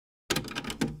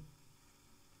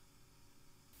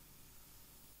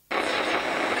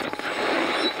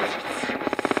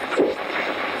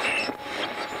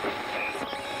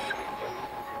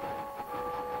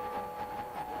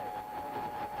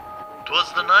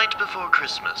night before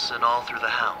Christmas, and all through the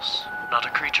house, not a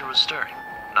creature was stirring,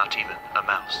 not even a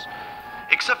mouse.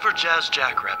 Except for Jazz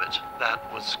Jackrabbit,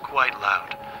 that was quite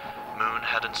loud. Moon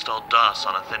had installed DOS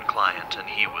on a thin client, and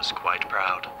he was quite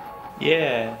proud.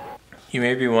 Yeah. You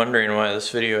may be wondering why this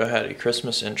video had a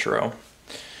Christmas intro.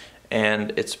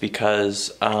 And it's because,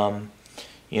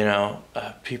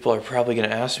 people are probably going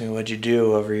to ask me, what'd you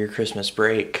do over your Christmas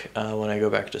break when I go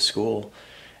back to school?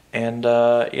 And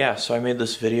so I made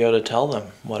this video to tell them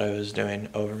what I was doing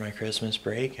over my Christmas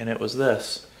break, and it was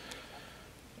this.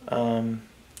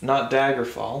 Not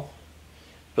Daggerfall,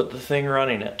 but the thing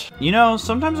running it. You know,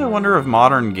 sometimes I wonder if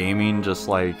modern gaming just,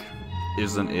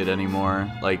 isn't it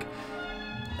anymore.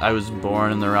 I was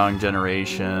born in the wrong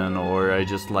generation, or I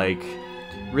just,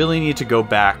 really need to go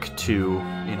back to,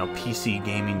 PC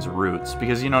gaming's roots.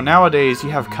 Because, nowadays you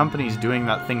have companies doing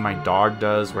that thing my dog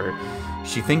does, where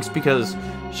she thinks because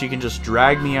she can just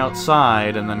drag me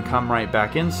outside and then come right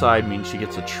back inside means she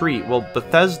gets a treat. Well,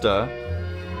 Bethesda,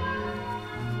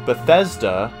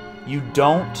 you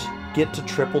don't get to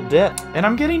triple dip. And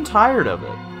I'm getting tired of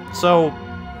it. So,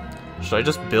 should I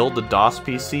just build a DOS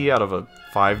PC out of a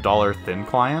 $5 thin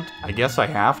client? I guess I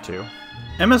have to.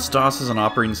 MS-DOS is an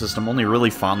operating system only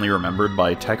really fondly remembered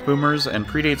by tech boomers and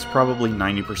predates probably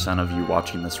 90% of you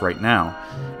watching this right now.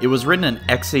 It was written in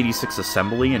x86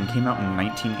 assembly and came out in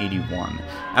 1981.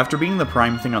 After being the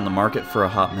prime thing on the market for a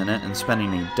hot minute and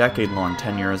spending a decade-long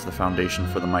tenure as the foundation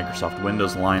for the Microsoft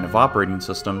Windows line of operating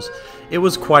systems, it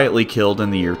was quietly killed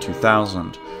in the year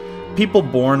 2000. People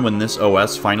born when this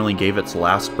OS finally gave its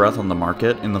last breath on the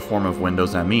market in the form of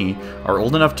Windows ME are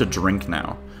old enough to drink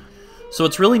now. So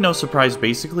it's really no surprise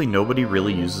basically nobody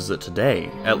really uses it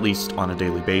today, at least on a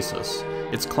daily basis.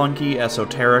 It's clunky,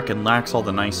 esoteric, and lacks all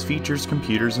the nice features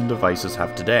computers and devices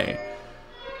have today.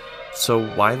 So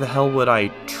why the hell would I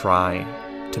try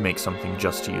to make something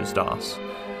just to use DOS?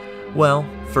 Well,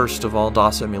 first of all,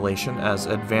 DOS emulation, as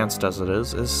advanced as it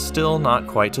is still not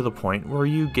quite to the point where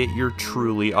you get your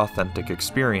truly authentic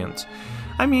experience.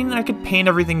 I mean, I could paint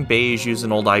everything beige, use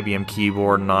an old IBM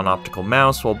keyboard and non-optical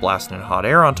mouse while blasting hot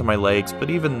air onto my legs,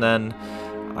 but even then,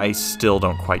 I still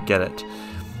don't quite get it.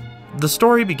 The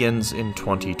story begins in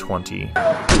 2020.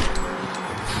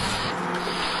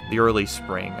 The early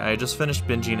spring. I had just finished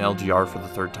binging LGR for the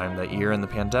third time that year, and the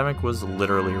pandemic was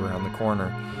literally around the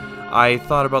corner. I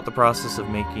thought about the process of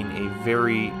making a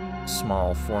very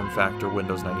small form factor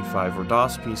Windows 95 or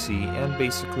DOS PC and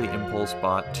basically impulse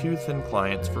bought 2 thin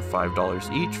clients for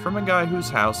 $5 each from a guy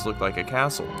whose house looked like a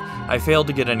castle. I failed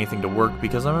to get anything to work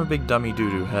because I'm a big dummy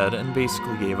doo-doo head and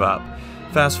basically gave up.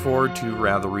 Fast forward to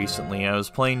rather recently, I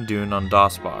was playing Dune on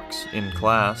DOSBox in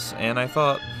class, and I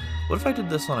thought, what if I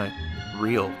did this on a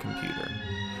real computer?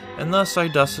 And thus I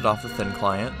dusted off the thin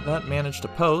client that managed to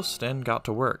post and got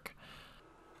to work.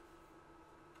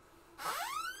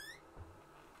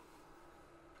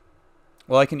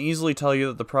 Well, I can easily tell you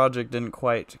that the project didn't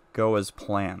quite go as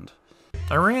planned.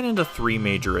 I ran into 3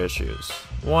 major issues.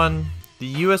 1,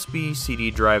 the USB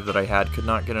CD drive that I had could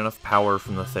not get enough power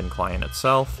from the thin client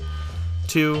itself.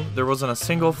 2, there wasn't a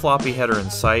single floppy header in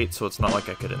sight, so it's not like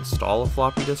I could install a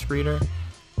floppy disk reader.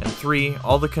 And 3,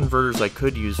 all the converters I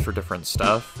could use for different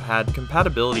stuff had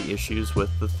compatibility issues with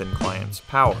the thin client's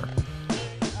power.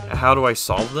 How do I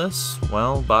solve this?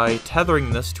 Well, by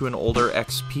tethering this to an older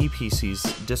XP PC's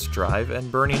disk drive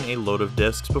and burning a load of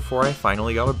disks before I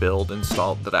finally got a build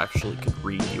installed that actually could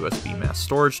read USB mass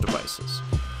storage devices.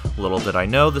 Little did I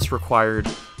know this required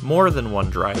more than one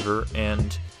driver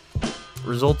and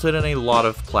resulted in a lot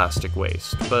of plastic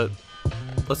waste, but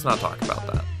let's not talk about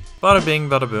that. Bada bing,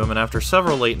 bada boom, and after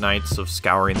several late nights of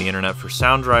scouring the internet for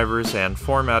sound drivers and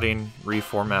formatting,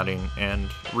 reformatting, and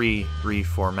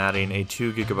reformatting a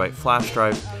 2GB flash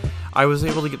drive, I was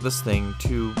able to get this thing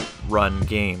to run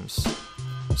games.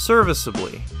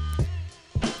 Serviceably.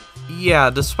 Yeah,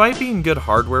 despite being good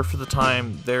hardware for the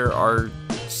time, there are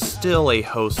still a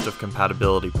host of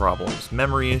compatibility problems,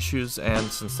 memory issues,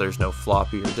 and since there's no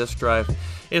floppy or disk drive,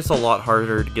 it's a lot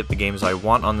harder to get the games I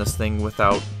want on this thing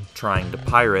without trying to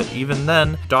pirate. Even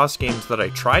then, DOS games that I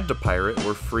tried to pirate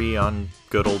were free on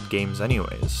good old games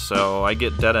anyways, so I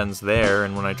get dead ends there,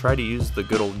 and when I try to use the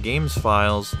good old games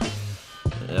files,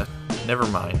 never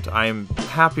mind. I'm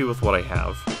happy with what I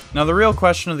have. Now the real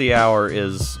question of the hour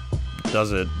is,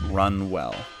 does it run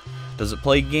well? Does it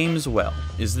play games well?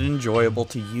 Is it enjoyable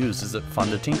to use? Is it fun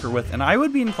to tinker with? And I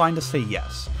would be inclined to say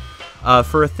yes.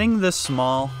 For a thing this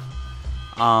small,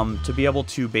 to be able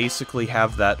to basically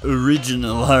have that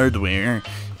original hardware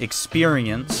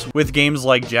experience with games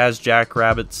like Jazz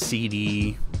Jackrabbit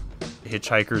CD,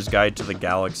 Hitchhiker's Guide to the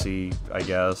Galaxy, I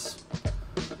guess,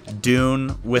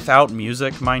 Dune, without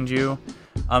music, mind you,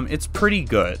 It's pretty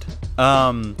good.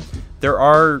 There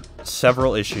are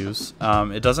several issues.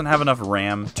 It doesn't have enough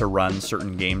RAM to run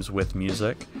certain games with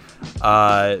music.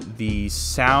 The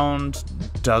sound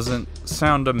doesn't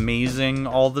sound amazing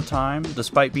all the time,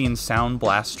 despite being Sound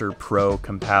Blaster Pro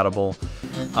compatible.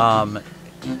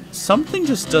 Something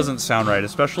just doesn't sound right,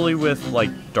 especially with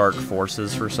like Dark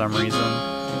Forces for some reason.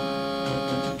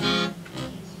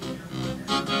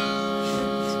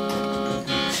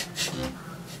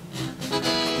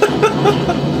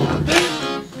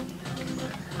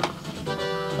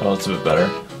 Oh, it's a bit better.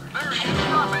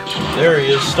 There he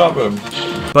is, stop him.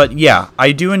 But yeah,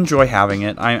 I do enjoy having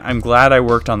it. I'm glad I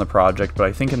worked on the project, but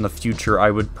I think in the future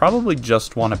I would probably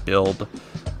just want to build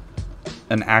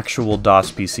an actual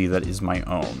DOS PC that is my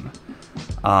own.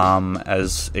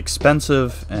 As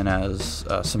expensive and as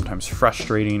sometimes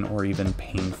frustrating or even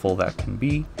painful that can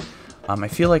be, I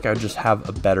feel like I would just have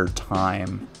a better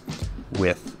time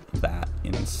with that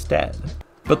instead.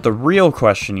 But the real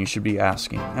question you should be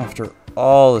asking after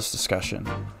all this discussion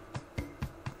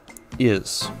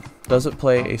is, does it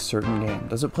play a certain game?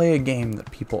 Does it play a game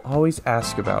that people always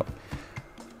ask about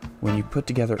when you put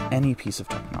together any piece of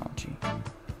technology?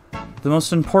 The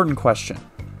most important question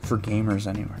for gamers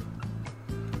anywhere.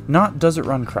 Not does it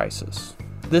run Crysis.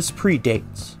 This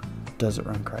predates does it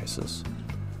run Crysis.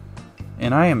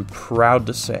 And I am proud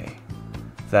to say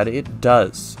that it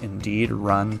does indeed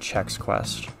run Chex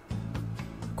Quest.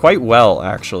 Quite well,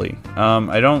 actually.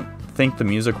 I don't think the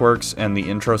music works and the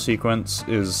intro sequence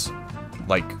is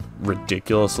like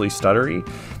ridiculously stuttery,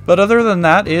 but other than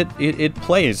that, it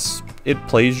plays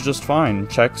just fine.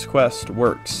 Chex Quest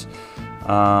works.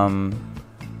 The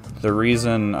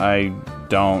reason I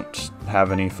don't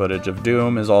have any footage of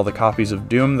Doom is all the copies of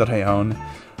Doom that I own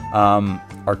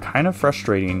are kind of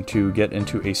frustrating to get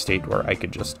into a state where I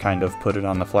could just kind of put it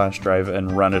on the flash drive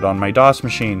and run it on my DOS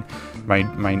machine, my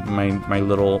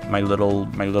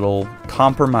little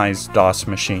compromised DOS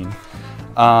machine.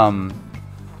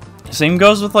 Same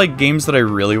goes with like games that I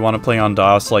really want to play on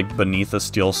DOS, like Beneath a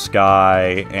Steel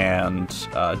Sky and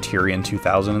Tyrion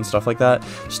 2000 and stuff like that.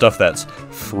 Stuff that's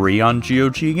free on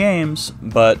GOG Games,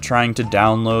 but trying to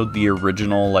download the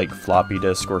original like floppy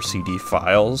disk or CD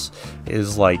files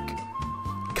is like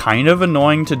kind of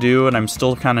annoying to do, and I'm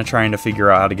still kind of trying to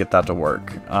figure out how to get that to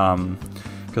work.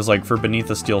 Because like for Beneath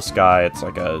the Steel Sky, it's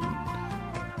like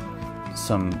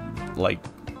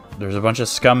there's a bunch of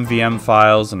scum VM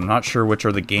files, and I'm not sure which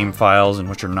are the game files and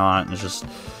which are not. And it's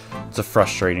a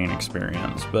frustrating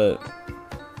experience, but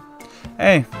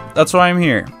hey, that's why I'm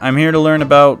here. I'm here to learn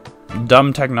about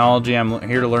dumb technology. I'm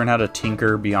here to learn how to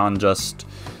tinker beyond just,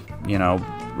 you know,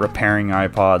 repairing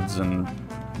iPods and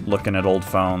looking at old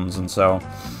phones. And so,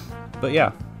 but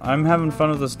yeah, I'm having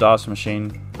fun with this DOS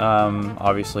machine.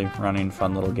 Obviously running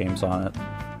fun little games on it.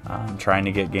 Trying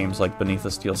to get games like Beneath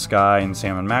the Steel Sky and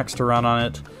Sam & Max to run on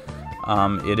it.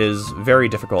 It is very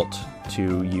difficult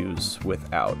to use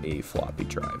without a floppy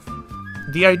drive.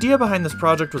 The idea behind this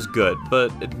project was good,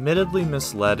 but admittedly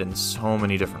misled in so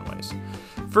many different ways.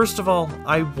 First of all,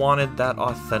 I wanted that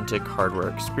authentic hardware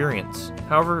experience.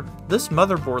 However, this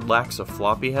motherboard lacks a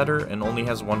floppy header and only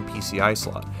has one PCI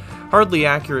slot, hardly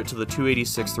accurate to the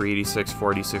 286, 386,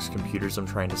 486 computers I'm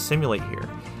trying to simulate here.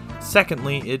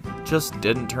 Secondly, it just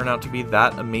didn't turn out to be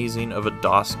that amazing of a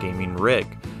DOS gaming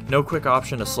rig. No quick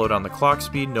option to slow down the clock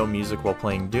speed, no music while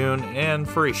playing Dune, and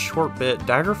for a short bit,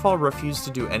 Daggerfall refused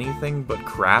to do anything but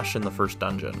crash in the first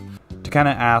dungeon. To kind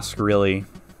of ask, really,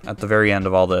 at the very end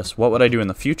of all this, what would I do in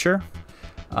the future?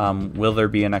 Will there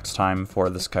be a next time for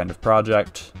this kind of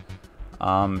project?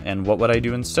 And what would I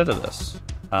do instead of this?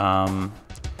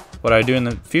 What I do in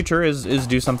the future is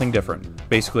do something different.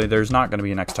 Basically, there's not going to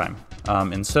be a next time.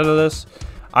 Instead of this,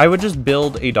 I would just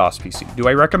build a DOS PC. Do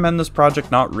I recommend this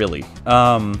project? Not really.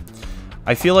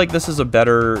 I feel like this is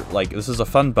this is a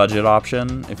fun budget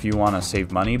option if you want to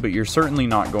save money, but you're certainly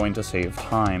not going to save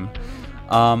time.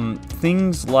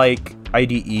 Things like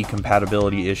IDE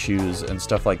compatibility issues and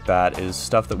stuff like that is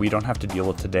stuff that we don't have to deal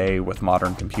with today with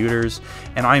modern computers,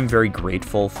 and I'm very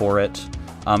grateful for it.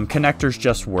 Connectors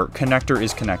just work. Connector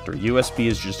is connector. USB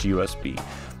is just USB.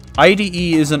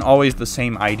 IDE isn't always the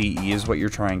same IDE as what you're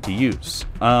trying to use.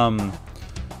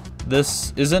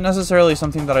 This isn't necessarily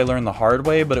something that I learned the hard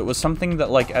way, but it was something that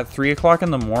like at 3 o'clock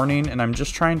in the morning and I'm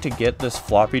just trying to get this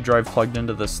floppy drive plugged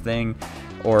into this thing,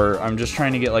 or I'm just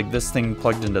trying to get like this thing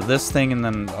plugged into this thing, and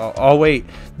then, oh wait,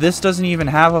 this doesn't even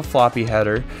have a floppy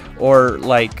header, or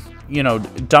like, you know,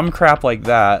 dumb crap like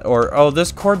that, or oh,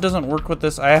 this cord doesn't work with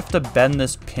this, I have to bend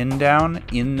this pin down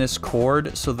in this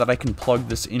cord so that I can plug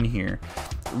this in here.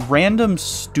 Random,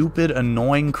 stupid,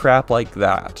 annoying crap like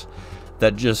that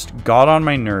that just got on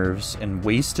my nerves and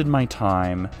wasted my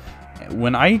time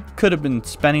when I could have been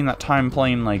spending that time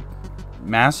playing like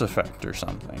Mass Effect or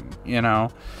something, you know?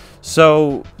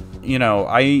 So, you know,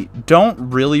 I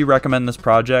don't really recommend this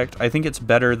project. I think it's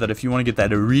better that if you want to get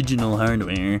that original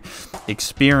hardware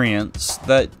experience,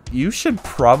 that you should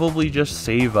probably just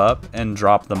save up and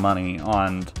drop the money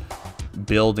on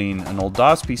building an old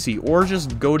DOS PC, or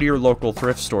just go to your local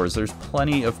thrift stores. There's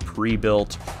plenty of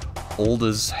pre-built, old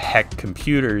as heck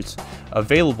computers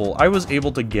available. I was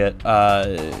able to get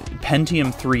a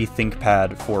Pentium 3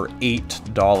 ThinkPad for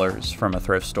 $8 from a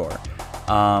thrift store.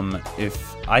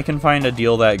 If I can find a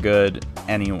deal that good,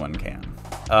 anyone can.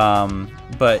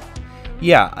 But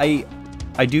yeah,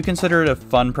 I do consider it a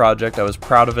fun project. I was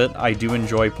proud of it. I do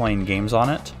enjoy playing games on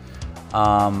it.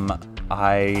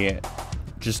 I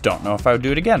just don't know if I would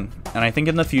do it again. And I think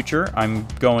in the future, I'm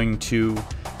going to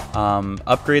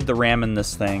upgrade the RAM in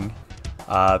this thing,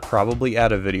 probably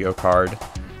add a video card,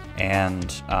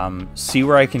 and see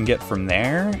where I can get from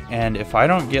there. And if I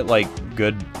don't get like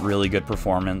really good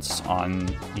performance on,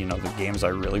 you know, the games I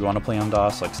really want to play on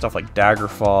DOS, like stuff like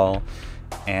Daggerfall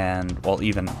and, well,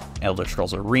 even Elder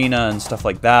Scrolls Arena and stuff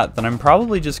like that, then I'm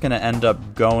probably just going to end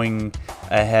up going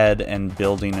ahead and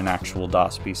building an actual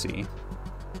DOS PC.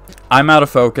 I'm out of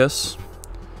focus.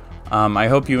 I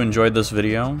hope you enjoyed this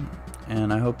video,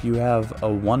 and I hope you have a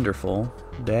wonderful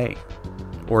day,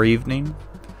 or evening,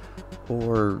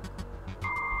 or